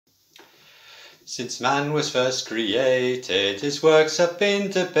Since man was first created, his works have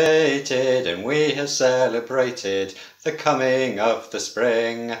been debated, and we have celebrated the coming of the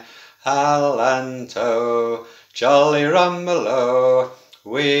spring. Hal-an-Tow, jolly rumble-o,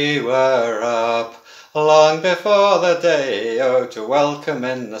 we were up long before the day, oh, to welcome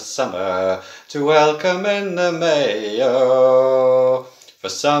in the summer, to welcome in the May, oh. For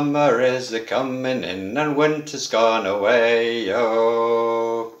summer is a-coming in, and winter's gone away,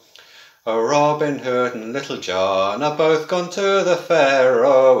 oh. Oh, Robin Hood and Little John are both gone to the fair,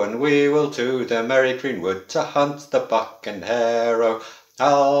 oh, and we will to the merry green wood to hunt the buck and hare, oh.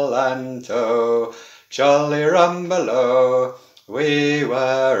 Hal-an-Tow, jolly rumble-o, we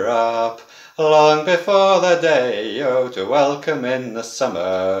were up long before the day, oh, to welcome in the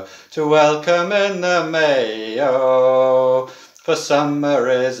summer, to welcome in the May, oh. For summer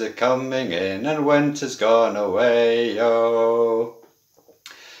is a-coming in, and winter's gone away, oh.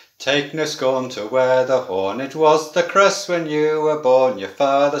 Take no scorn to wear the horn, it was the crest when you were born. Your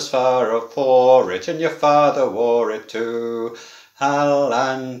father's far for it, and your father wore it too.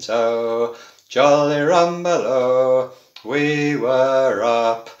 Hal-an-Tow, jolly rumble-o, we were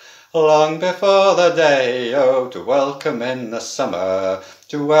up long before the day, oh, to welcome in the summer,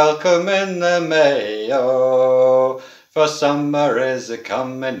 to welcome in the May, oh. For summer is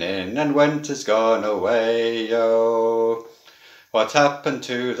a-coming in, and winter's gone away, oh. What happened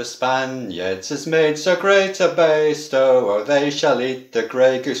to the Spaniards has made so great a baste, oh, they shall eat the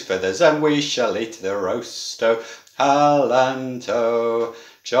grey goose feathers, and we shall eat the roast, oh. Hal-an-Tow,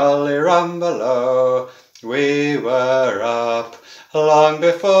 jolly rumble-o, we were up long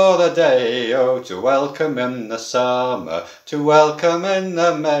before the day, oh, to welcome in the summer, to welcome in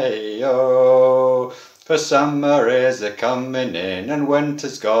the May, oh. For summer is a-coming in, and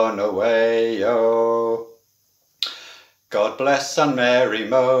winter's gone away, oh. God bless and Mary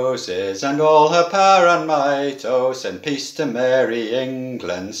Moses and all her power and might, oh, send peace to merry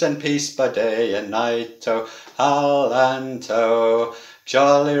England, send peace by day and night, oh. Hal-an-Tow,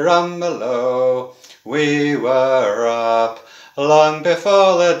 jolly rumble-o, we were up long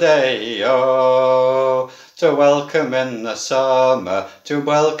before the day, oh, to welcome in the summer, to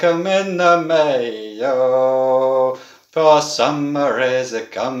welcome in the May, oh. For summer is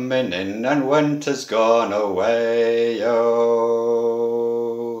a-coming in, and winter's gone away, oh.